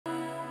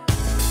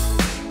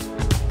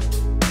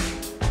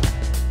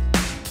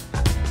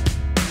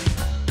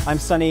I'm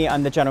Sunny,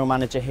 I'm the General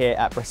Manager here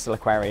at Bristol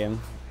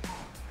Aquarium.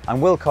 I'm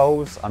Will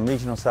Coles, I'm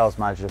Regional Sales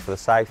Manager for the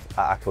South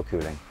at Aqua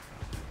Cooling.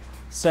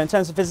 So in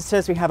terms of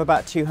visitors, we have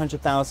about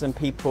 200,000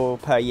 people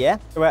per year.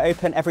 We're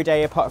open every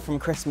day apart from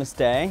Christmas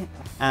Day,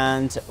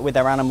 and with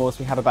our animals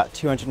we have about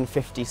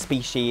 250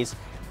 species,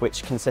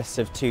 which consists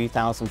of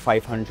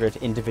 2,500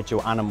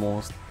 individual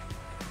animals.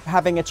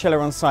 Having a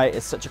chiller on site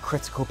is such a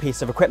critical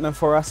piece of equipment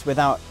for us.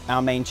 Without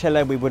our main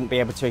chiller, we wouldn't be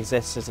able to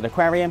exist as an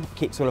aquarium. It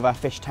keeps all of our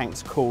fish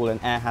tanks cool and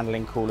air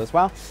handling cool as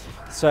well.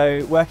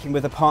 So working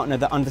with a partner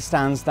that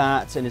understands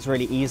that and is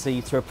really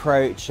easy to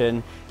approach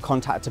and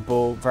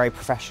contactable, very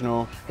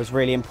professional, was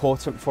really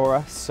important for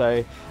us.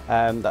 So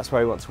that's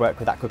why we want to work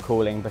with Aqua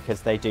Cooling,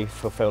 because they do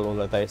fulfill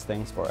all of those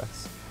things for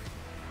us.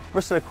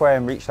 Bristol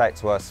Aquarium reached out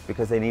to us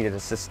because they needed a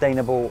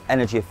sustainable,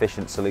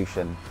 energy-efficient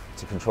solution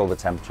to control the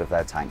temperature of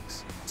their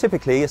tanks.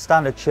 Typically, a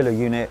standard chiller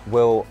unit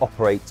will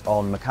operate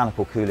on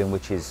mechanical cooling,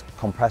 which is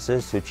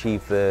compressors to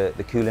achieve the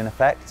cooling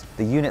effect.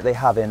 The unit they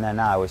have in there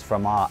now is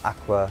from our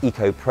Aqua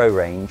Eco Pro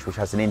range, which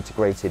has an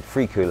integrated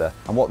free cooler.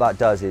 And what that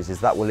does is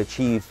that will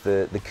achieve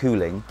the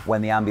cooling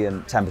when the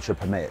ambient temperature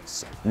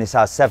permits. And this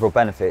has several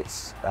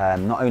benefits.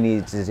 Not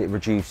only does it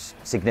reduce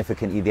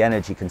significantly the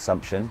energy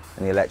consumption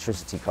and the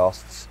electricity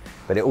costs,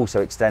 but it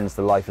also extends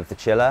the life of the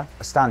chiller.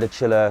 A standard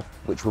chiller,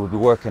 which will be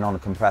working on the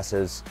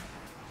compressors,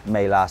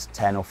 may last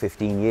 10 or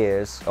 15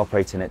 years,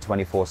 operating at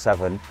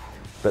 24/7.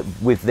 But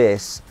with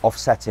this,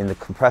 offsetting the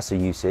compressor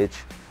usage,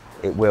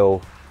 it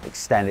will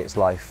extend its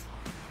life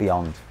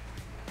beyond.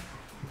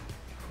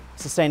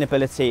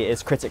 Sustainability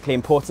is critically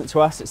important to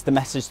us. It's the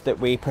message that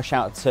we push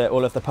out to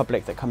all of the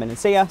public that come in and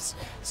see us.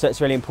 So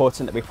it's really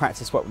important that we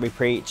practice what we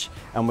preach,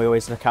 and we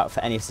always look out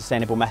for any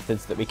sustainable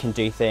methods that we can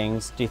do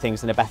things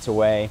in a better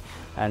way,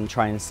 and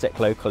try and stick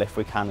local if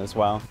we can as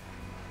well.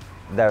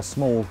 They're a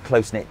small,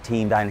 close-knit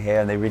team down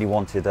here, and they really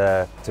wanted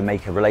to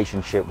make a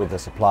relationship with the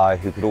supplier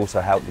who could also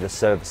help with the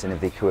servicing of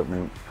the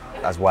equipment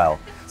as well.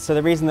 So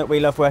the reason that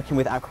we love working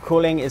with Aqua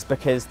Cooling is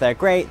because they're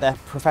great, they're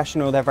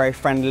professional, they're very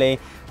friendly,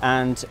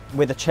 and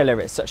with a chiller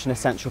it's such an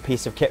essential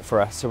piece of kit for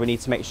us. So we need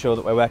to make sure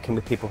that we're working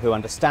with people who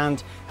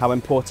understand how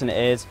important it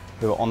is,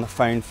 who are on the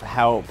phone for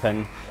help,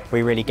 and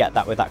we really get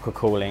that with Aqua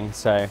Cooling.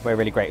 So we're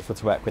really grateful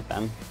to work with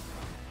them.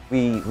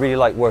 We really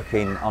like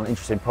working on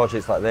interesting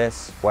projects like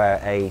this,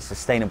 where a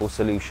sustainable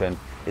solution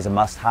is a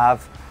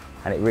must-have,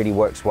 and it really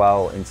works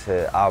well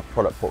into our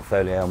product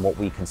portfolio and what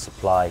we can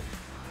supply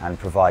and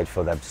provide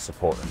for them to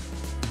support them.